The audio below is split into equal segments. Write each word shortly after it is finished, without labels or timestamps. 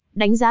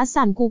Đánh giá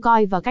sàn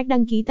Kucoin và cách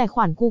đăng ký tài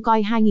khoản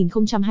Kucoin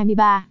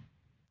 2023.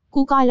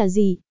 Kucoin là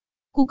gì?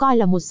 Kucoin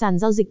là một sàn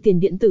giao dịch tiền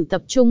điện tử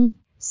tập trung,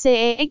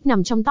 cach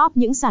nằm trong top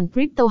những sàn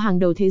crypto hàng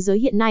đầu thế giới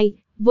hiện nay,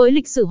 với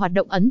lịch sử hoạt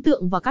động ấn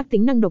tượng và các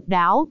tính năng độc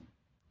đáo.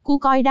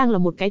 Kucoin đang là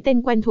một cái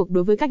tên quen thuộc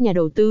đối với các nhà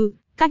đầu tư,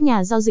 các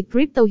nhà giao dịch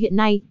crypto hiện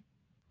nay.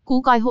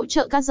 Kucoin hỗ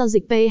trợ các giao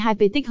dịch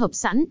P2P tích hợp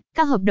sẵn,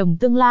 các hợp đồng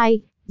tương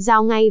lai,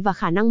 giao ngay và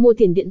khả năng mua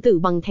tiền điện tử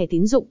bằng thẻ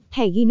tín dụng,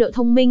 thẻ ghi nợ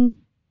thông minh.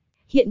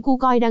 Hiện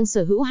Kucoin đang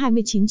sở hữu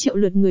 29 triệu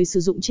lượt người sử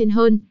dụng trên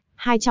hơn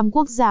 200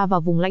 quốc gia và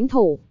vùng lãnh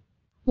thổ.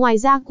 Ngoài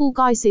ra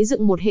Kucoin xây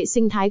dựng một hệ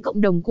sinh thái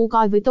cộng đồng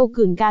Kucoin với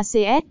token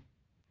cach.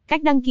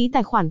 Cách đăng ký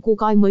tài khoản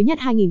Kucoin mới nhất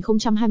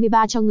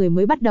 2023 cho người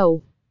mới bắt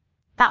đầu.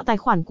 Tạo tài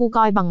khoản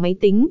Kucoin bằng máy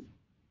tính.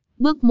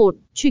 Bước 1.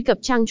 Truy cập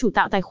trang chủ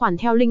tạo tài khoản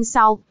theo link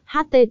sau,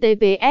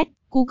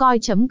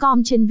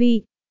 https://kucoin.com trên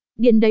vi.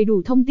 Điền đầy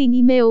đủ thông tin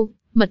email,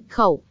 mật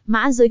khẩu,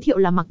 mã giới thiệu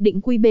là mặc định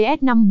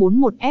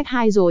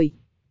QBS541F2 rồi.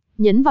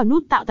 Nhấn vào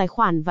nút tạo tài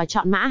khoản và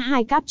chọn mã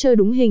 2 captcha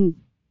đúng hình.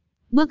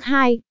 Bước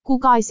 2.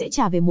 Kucoin sẽ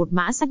trả về một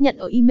mã xác nhận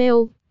ở email.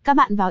 Các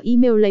bạn vào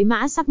email lấy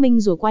mã xác minh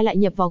rồi quay lại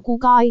nhập vào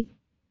Kucoin.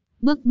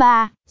 Bước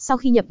 3. Sau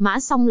khi nhập mã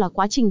xong là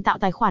quá trình tạo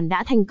tài khoản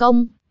đã thành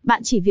công,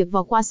 bạn chỉ việc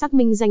vào qua xác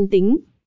minh danh tính.